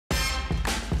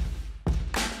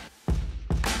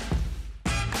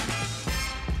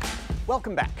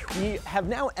Welcome back. We have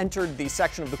now entered the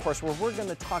section of the course where we're going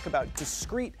to talk about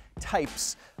discrete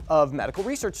types of medical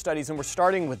research studies, and we're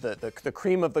starting with the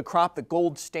cream of the crop, the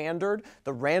gold standard,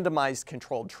 the randomized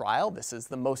controlled trial. This is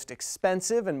the most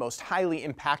expensive and most highly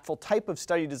impactful type of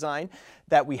study design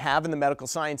that we have in the medical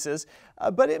sciences,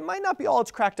 but it might not be all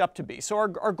it's cracked up to be. So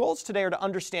our goals today are to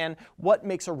understand what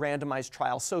makes a randomized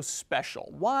trial so special.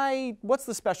 What's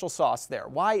the special sauce there?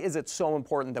 Why is it so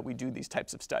important that we do these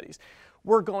types of studies?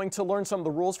 We're going to learn some of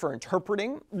the rules for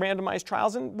interpreting randomized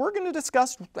trials, and we're going to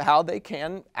discuss how they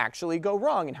can actually go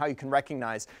wrong and how you can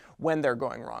recognize when they're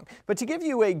going wrong. But to give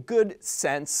you a good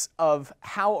sense of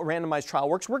how a randomized trial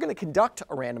works, we're going to conduct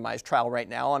a randomized trial right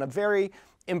now on a very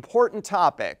important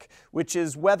topic, which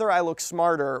is whether I look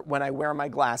smarter when I wear my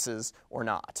glasses or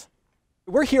not.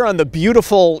 We're here on the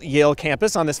beautiful Yale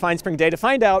campus on this fine spring day to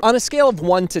find out, on a scale of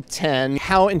 1 to 10,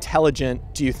 how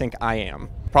intelligent do you think I am?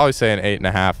 Probably say an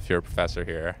 8.5 if you're a professor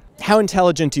here. How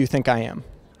intelligent do you think I am?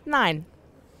 9.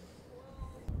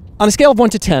 On a scale of 1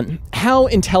 to 10, how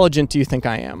intelligent do you think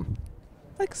I am?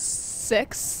 Like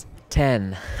 6.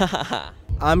 10.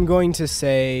 I'm going to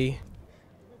say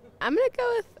I'm gonna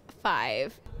go with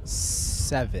 5.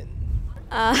 7.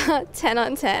 10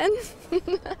 on 10.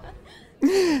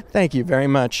 Thank you very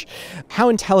much. How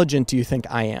intelligent do you think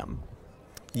I am?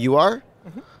 You are?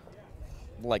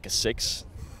 Like a 6.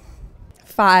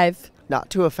 5. Not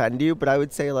to offend you, but I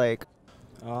would say like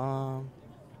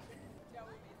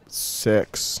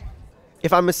 6.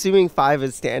 if I'm assuming 5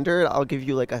 is standard, I'll give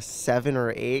you like a 7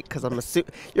 or 8 because I'm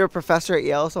you're a professor at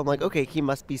Yale, so I'm like, okay, he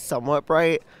must be somewhat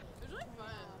bright,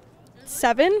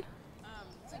 7.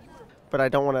 but I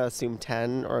don't want to assume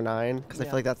 10 or 9 because I Yeah.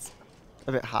 feel like that's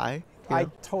a bit high. You I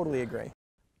know? totally agree.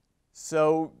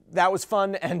 So that was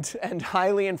fun and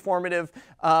highly informative.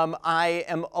 I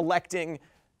am electing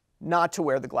not to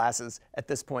wear the glasses at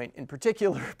this point in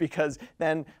particular, because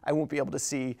then I won't be able to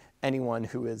see anyone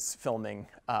who is filming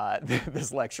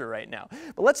this lecture right now.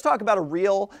 But let's talk about a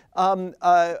real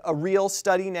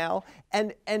study now.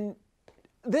 And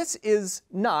this is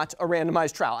not a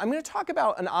randomized trial. I'm going to talk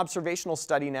about an observational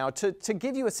study now to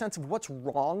give you a sense of what's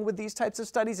wrong with these types of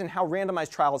studies and how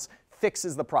randomized trials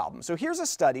fixes the problem. So here's a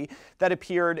study that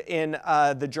appeared in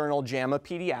the journal JAMA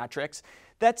Pediatrics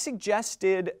that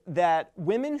suggested that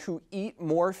women who eat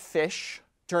more fish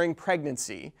during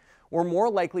pregnancy were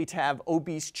more likely to have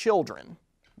obese children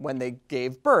when they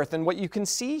gave birth. And what you can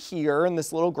see here in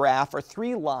this little graph are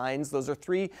 3 lines. Those are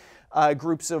 3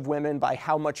 groups of women by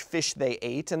how much fish they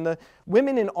ate. And the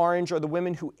women in orange are the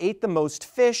women who ate the most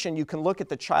fish, and you can look at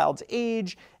the child's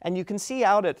age, and you can see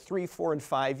out at 3, 4, and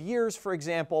 5 years, for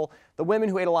example, the women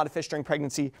who ate a lot of fish during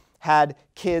pregnancy had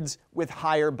kids with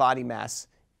higher body mass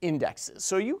indexes.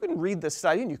 So you can read this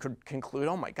study and you could conclude,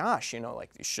 oh my gosh, like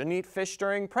you shouldn't eat fish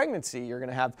during pregnancy. You're going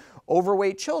to have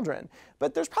overweight children.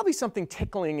 But there's probably something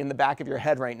tickling in the back of your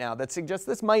head right now that suggests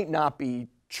this might not be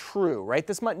true, right?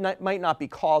 This might not be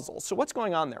causal. So what's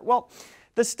going on there? Well,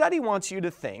 the study wants you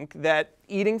to think that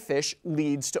eating fish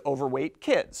leads to overweight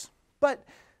kids. But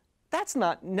that's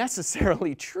not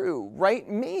necessarily true, right?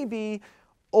 Maybe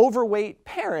overweight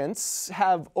parents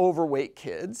have overweight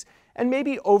kids, and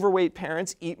maybe overweight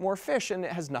parents eat more fish, and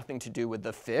it has nothing to do with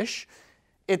the fish.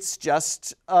 It's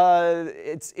just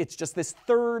this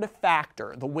third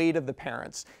factor, the weight of the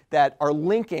parents, that are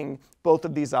linking both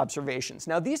of these observations.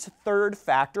 Now, these third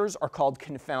factors are called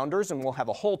confounders, and we'll have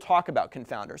a whole talk about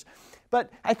confounders. But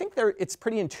I think it's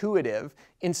pretty intuitive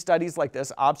in studies like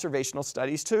this, observational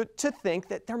studies, to think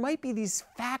that there might be these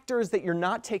factors that you're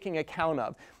not taking account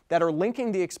of that are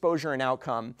linking the exposure and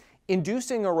outcome,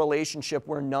 inducing a relationship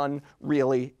where none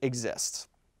really exists.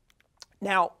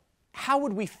 Now, how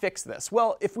would we fix this?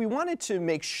 Well, if we wanted to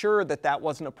make sure that that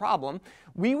wasn't a problem,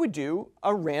 we would do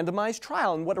a randomized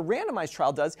trial. And what a randomized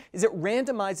trial does is it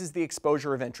randomizes the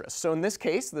exposure of interest. So in this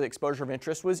case, the exposure of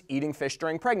interest was eating fish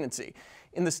during pregnancy.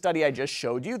 In the study I just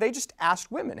showed you, they just asked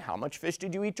women, how much fish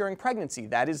did you eat during pregnancy?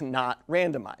 That is not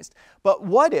randomized. But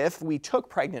what if we took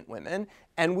pregnant women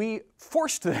and we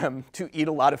forced them to eat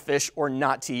a lot of fish or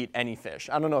not to eat any fish?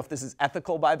 I don't know if this is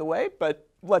ethical, by the way, but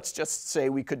let's just say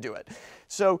we could do it.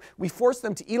 So we forced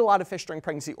them to eat a lot of fish during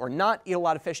pregnancy or not eat a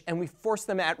lot of fish, and we forced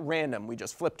them at random. We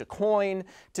just flipped a coin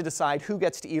to decide who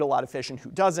gets to eat a lot of fish and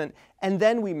who doesn't, and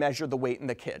then we measure the weight in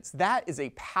the kids. That is a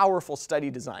powerful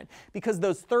study design because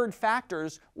those third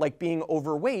factors, like being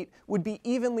overweight, would be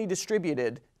evenly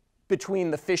distributed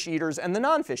between the fish eaters and the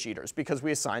non-fish eaters because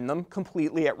we assign them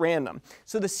completely at random.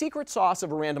 So the secret sauce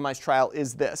of a randomized trial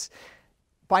is this.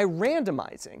 By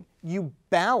randomizing, you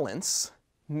balance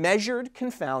measured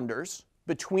confounders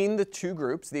between the 2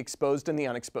 groups, the exposed and the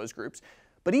unexposed groups.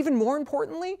 But even more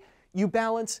importantly, you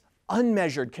balance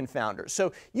unmeasured confounders.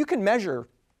 So you can measure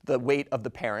the weight of the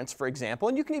parents, for example,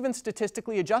 and you can even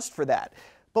statistically adjust for that.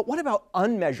 But what about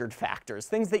unmeasured factors,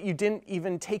 things that you didn't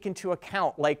even take into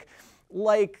account, like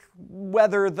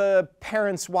whether the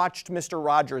parents watched Mr.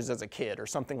 Rogers as a kid or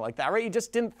something like that, right? You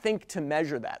just didn't think to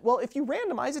measure that. Well, if you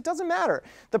randomize, it doesn't matter.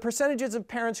 The percentages of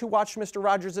parents who watched Mr.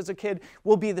 Rogers as a kid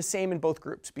will be the same in both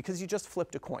groups because you just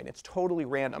flipped a coin. It's totally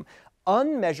random.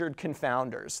 Unmeasured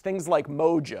confounders, things like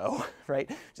mojo, right?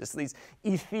 Just these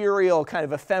ethereal, kind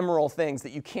of ephemeral things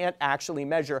that you can't actually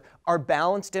measure, are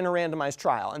balanced in a randomized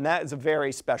trial, and that is a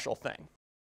very special thing.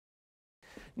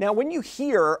 Now, when you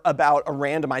hear about a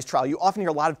randomized trial, you often hear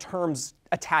a lot of terms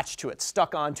attached to it,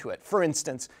 stuck onto it. For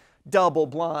instance,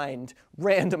 double-blind,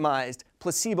 randomized,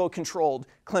 placebo-controlled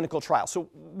clinical trial. So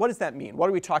what does that mean? What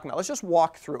are we talking about? Let's just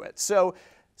walk through it. So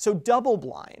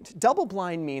double-blind.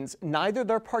 Double-blind means neither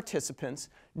the participants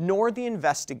nor the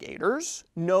investigators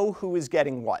know who is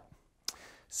getting what.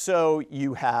 So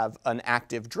you have an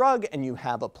active drug and you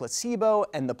have a placebo,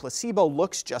 and the placebo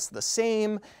looks just the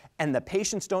same, and the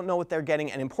patients don't know what they're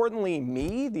getting, and importantly,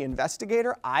 me, the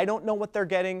investigator, I don't know what they're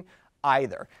getting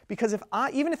either. Because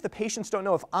even if the patients don't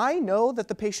know, if I know that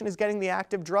the patient is getting the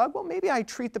active drug, well, maybe I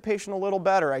treat the patient a little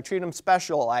better. I treat them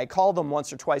special. I call them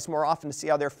once or twice more often to see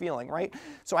how they're feeling, right?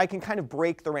 So I can kind of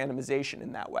break the randomization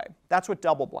in that way. That's what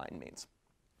double-blind means.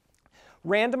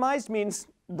 Randomized means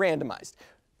randomized.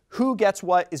 Who gets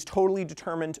what is totally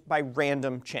determined by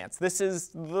random chance. This is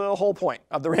the whole point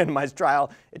of the randomized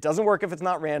trial. It doesn't work if it's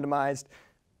not randomized.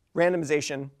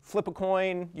 Randomization, flip a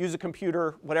coin, use a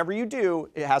computer, whatever you do,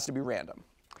 it has to be random.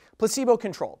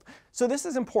 Placebo-controlled. So this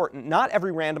is important. Not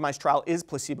every randomized trial is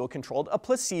placebo-controlled. A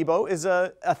placebo is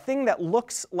a thing that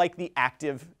looks like the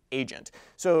active agent.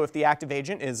 So if the active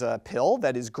agent is a pill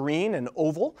that is green and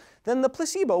oval, then the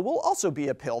placebo will also be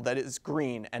a pill that is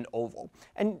green and oval.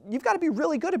 And you've got to be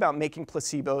really good about making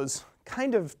placebos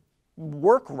kind of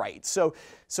work right. So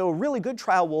a really good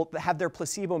trial will have their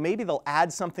placebo, maybe they'll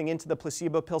add something into the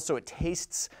placebo pill so it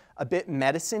tastes a bit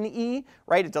medicine-y,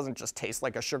 right? It doesn't just taste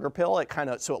like a sugar pill.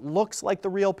 So it looks like the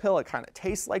real pill. It kind of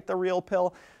tastes like the real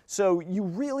pill. So you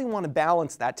really want to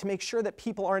balance that to make sure that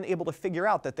people aren't able to figure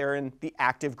out that they're in the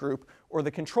active group or the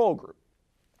control group.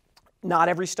 Not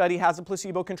every study has a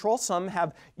placebo control. Some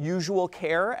have usual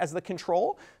care as the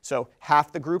control. So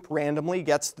half the group randomly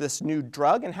gets this new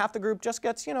drug, and half the group just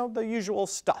gets, the usual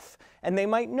stuff. And they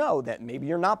might know that maybe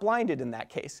you're not blinded in that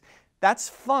case. That's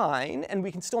fine, and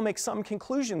we can still make some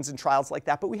conclusions in trials like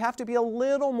that, but we have to be a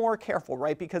little more careful,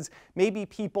 right? Because maybe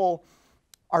people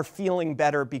are feeling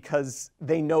better because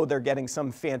they know they're getting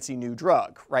some fancy new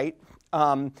drug, right?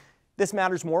 This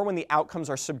matters more when the outcomes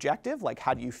are subjective, like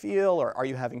how do you feel, or are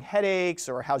you having headaches,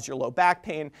 or how's your low back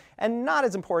pain, and not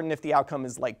as important if the outcome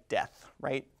is like death,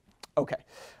 right? Okay.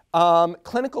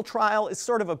 Clinical trial is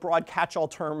sort of a broad catch-all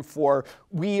term for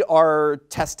we are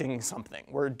testing something,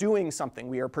 we're doing something,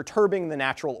 we are perturbing the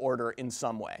natural order in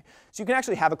some way. So you can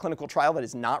actually have a clinical trial that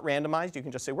is not randomized. You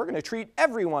can just say, we're going to treat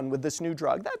everyone with this new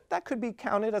drug. That could be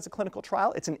counted as a clinical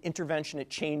trial. It's an intervention.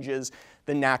 It changes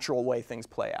the natural way things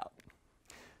play out.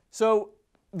 So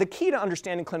the key to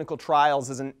understanding clinical trials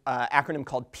is an acronym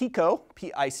called Pico,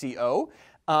 P-I-C-O,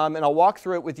 and I'll walk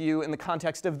through it with you in the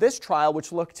context of this trial,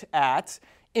 which looked at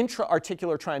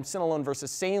intra-articular triamcinolone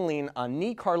versus saline on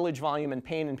knee cartilage volume and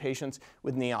pain in patients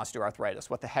with knee osteoarthritis.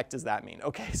 What the heck does that mean?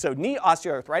 Okay, so knee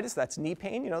osteoarthritis, that's knee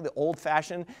pain, the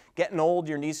old-fashioned, getting old,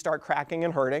 your knees start cracking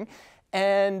and hurting.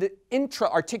 And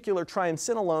intra-articular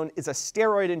triamcinolone is a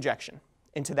steroid injection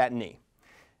into that knee.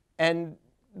 And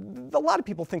a lot of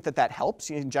people think that helps.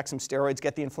 You inject some steroids,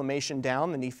 get the inflammation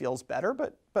down, the knee feels better,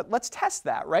 but let's test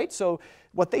that, right? So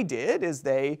what they did is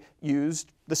they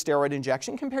used the steroid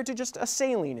injection compared to just a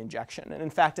saline injection. And in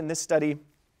fact, in this study,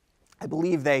 I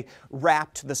believe they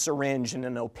wrapped the syringe in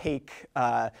an opaque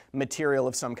material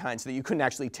of some kind so that you couldn't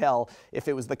actually tell if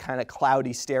it was the kind of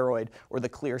cloudy steroid or the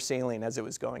clear saline as it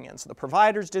was going in. So the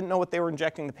providers didn't know what they were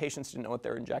injecting, the patients didn't know what they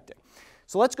were injecting.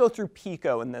 So let's go through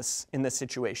Pico in this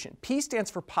situation. P stands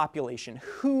for population.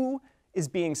 Who is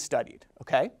being studied,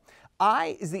 okay?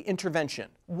 I is the intervention.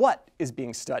 What is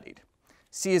being studied?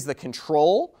 C is the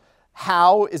control.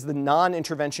 How is the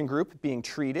non-intervention group being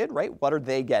treated, right? What are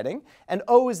they getting? And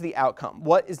O is the outcome.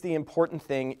 What is the important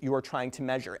thing you are trying to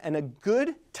measure? And a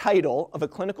good title of a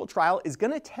clinical trial is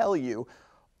going to tell you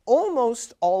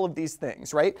almost all of these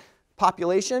things, right?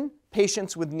 Population,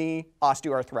 patients with knee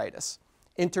osteoarthritis.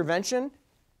 Intervention,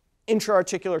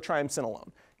 intra-articular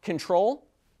triamcinolone. Control,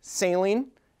 saline.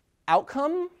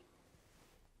 Outcome,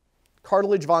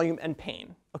 cartilage volume and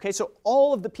pain. Okay, so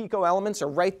all of the Pico elements are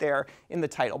right there in the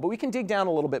title, but we can dig down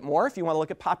a little bit more. If you want to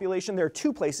look at population, there are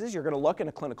two places you're going to look in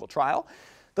a clinical trial.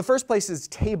 The first place is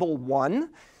Table 1.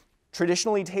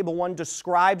 Traditionally, Table 1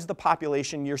 describes the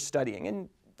population you're studying, and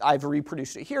I've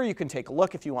reproduced it here. You can take a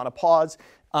look if you want to pause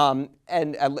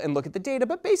and look at the data,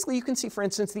 but basically you can see, for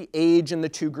instance, the age in the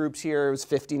two groups here. It was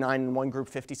 59 in one group,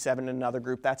 57 in another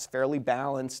group. That's fairly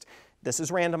balanced. This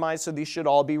is randomized, so these should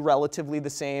all be relatively the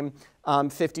same,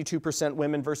 52%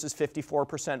 women versus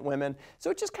 54% women.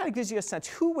 So it just kind of gives you a sense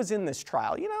who was in this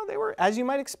trial. You know, they were, as you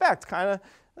might expect, kind of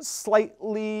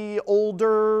slightly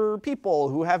older people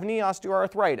who have knee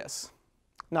osteoarthritis.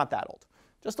 Not that old,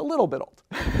 just a little bit old.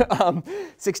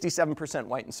 67%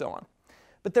 white and so on.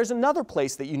 But there's another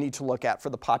place that you need to look at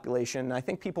for the population, and I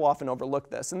think people often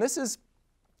overlook this, and this is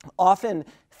often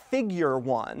Figure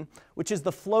 1, which is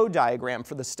the flow diagram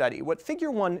for the study. What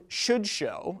Figure 1 should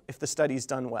show, if the study's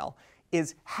done well,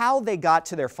 is how they got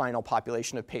to their final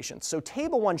population of patients. So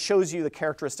Table 1 shows you the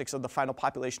characteristics of the final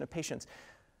population of patients.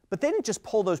 But they didn't just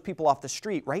pull those people off the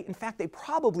street, right? In fact, they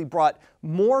probably brought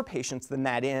more patients than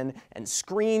that in and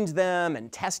screened them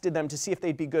and tested them to see if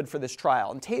they'd be good for this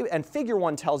trial. And Figure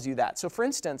 1 tells you that. So for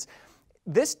instance,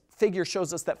 this figure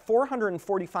shows us that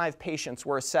 445 patients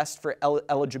were assessed for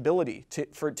eligibility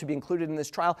to be included in this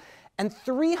trial, and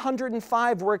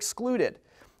 305 were excluded.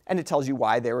 And it tells you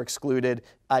why they were excluded.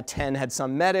 10 had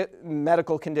some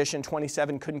medical condition,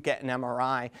 27 couldn't get an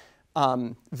MRI,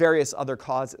 various other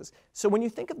causes. So when you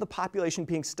think of the population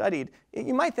being studied,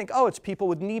 you might think, oh, it's people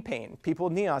with knee pain, people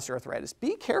with knee osteoarthritis.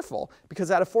 Be careful,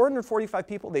 because out of 445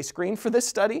 people they screened for this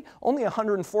study, only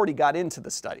 140 got into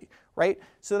the study, right?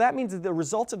 So that means that the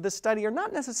results of this study are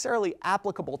not necessarily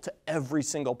applicable to every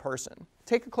single person.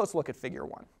 Take a close look at Figure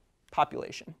 1.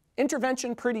 Population.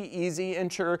 Intervention, pretty easy.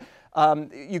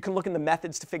 You can look in the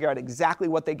methods to figure out exactly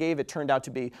what they gave. It turned out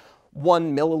to be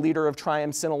 1 milliliter of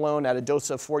triamcinolone at a dose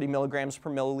of 40 milligrams per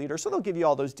milliliter. So they'll give you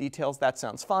all those details. That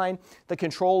sounds fine. The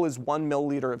control is 1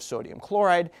 milliliter of sodium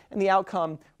chloride, and the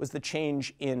outcome was the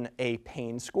change in a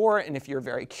pain score. And if you're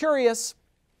very curious,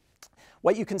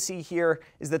 what you can see here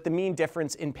is that the mean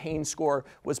difference in pain score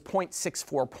was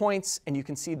 0.64 points, and you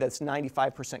can see this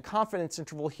 95% confidence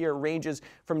interval here ranges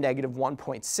from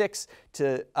 -1.6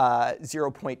 to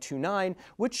 0.29,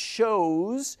 which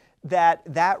shows that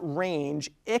that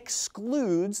range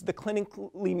excludes the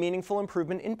clinically meaningful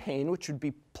improvement in pain, which would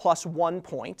be +1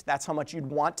 point. That's how much you'd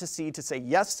want to see to say,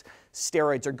 yes,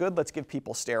 steroids are good, let's give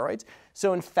people steroids.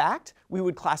 So in fact, we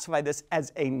would classify this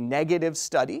as a negative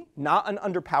study, not an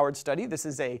underpowered study. This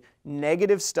is a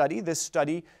negative study. This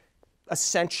study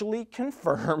essentially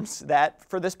confirms that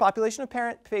for this population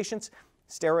of patients,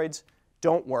 steroids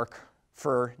don't work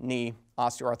for knee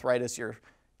osteoarthritis. You're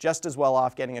just as well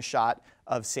off getting a shot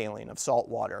of saline, of salt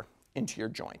water, into your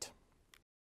joint.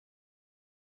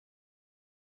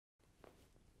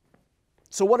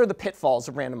 So what are the pitfalls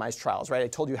of randomized trials, right? I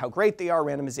told you how great they are.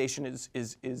 Randomization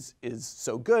is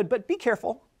so good, but be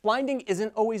careful. Blinding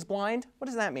isn't always blind. What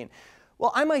does that mean?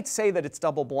 Well, I might say that it's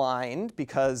double blind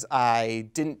because I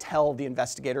didn't tell the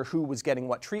investigator who was getting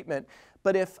what treatment,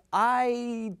 but if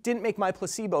I didn't make my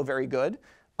placebo very good,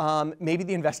 maybe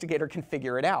the investigator can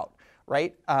figure it out,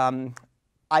 right?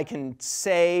 I can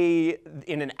say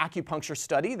in an acupuncture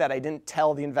study that I didn't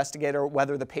tell the investigator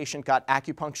whether the patient got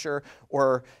acupuncture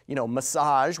or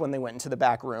massage when they went into the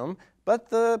back room, but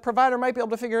the provider might be able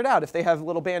to figure it out if they have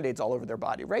little Band-Aids all over their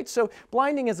body, right? So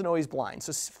blinding isn't always blind.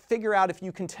 So figure out if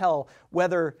you can tell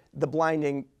whether the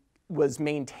blinding was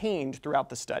maintained throughout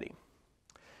the study.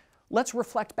 Let's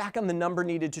reflect back on the number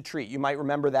needed to treat. You might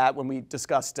remember that when we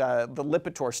discussed the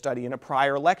Lipitor study in a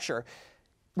prior lecture.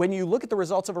 When you look at the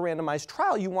results of a randomized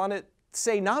trial, you want to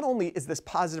say not only is this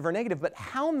positive or negative, but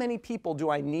how many people do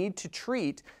I need to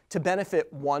treat to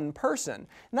benefit one person?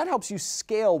 And that helps you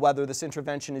scale whether this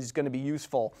intervention is going to be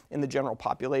useful in the general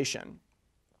population.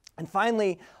 And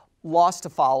finally, loss to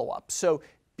follow-up. So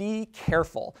be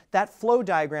careful. That flow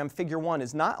diagram, Figure 1,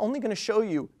 is not only going to show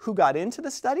you who got into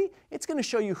the study, it's going to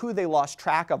show you who they lost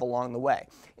track of along the way.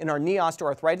 In our knee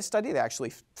osteoarthritis study, they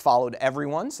actually followed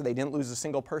everyone, so they didn't lose a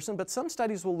single person, but some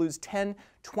studies will lose 10,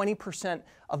 20%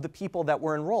 of the people that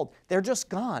were enrolled. They're just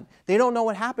gone. They don't know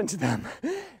what happened to them.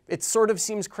 It sort of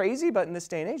seems crazy, but in this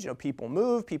day and age, people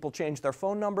move, people change their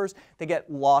phone numbers, they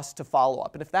get lost to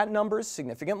follow-up. And if that number is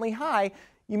significantly high,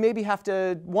 you maybe have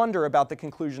to wonder about the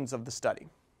conclusions of the study.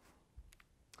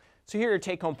 So here are your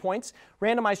take-home points.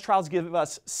 Randomized trials give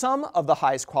us some of the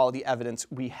highest quality evidence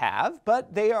we have,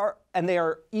 but they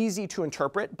are easy to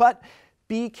interpret, but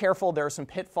be careful, there are some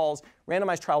pitfalls.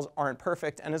 Randomized trials aren't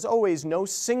perfect, and as always, no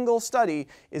single study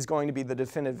is going to be the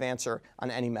definitive answer on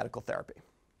any medical therapy.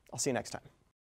 I'll see you next time.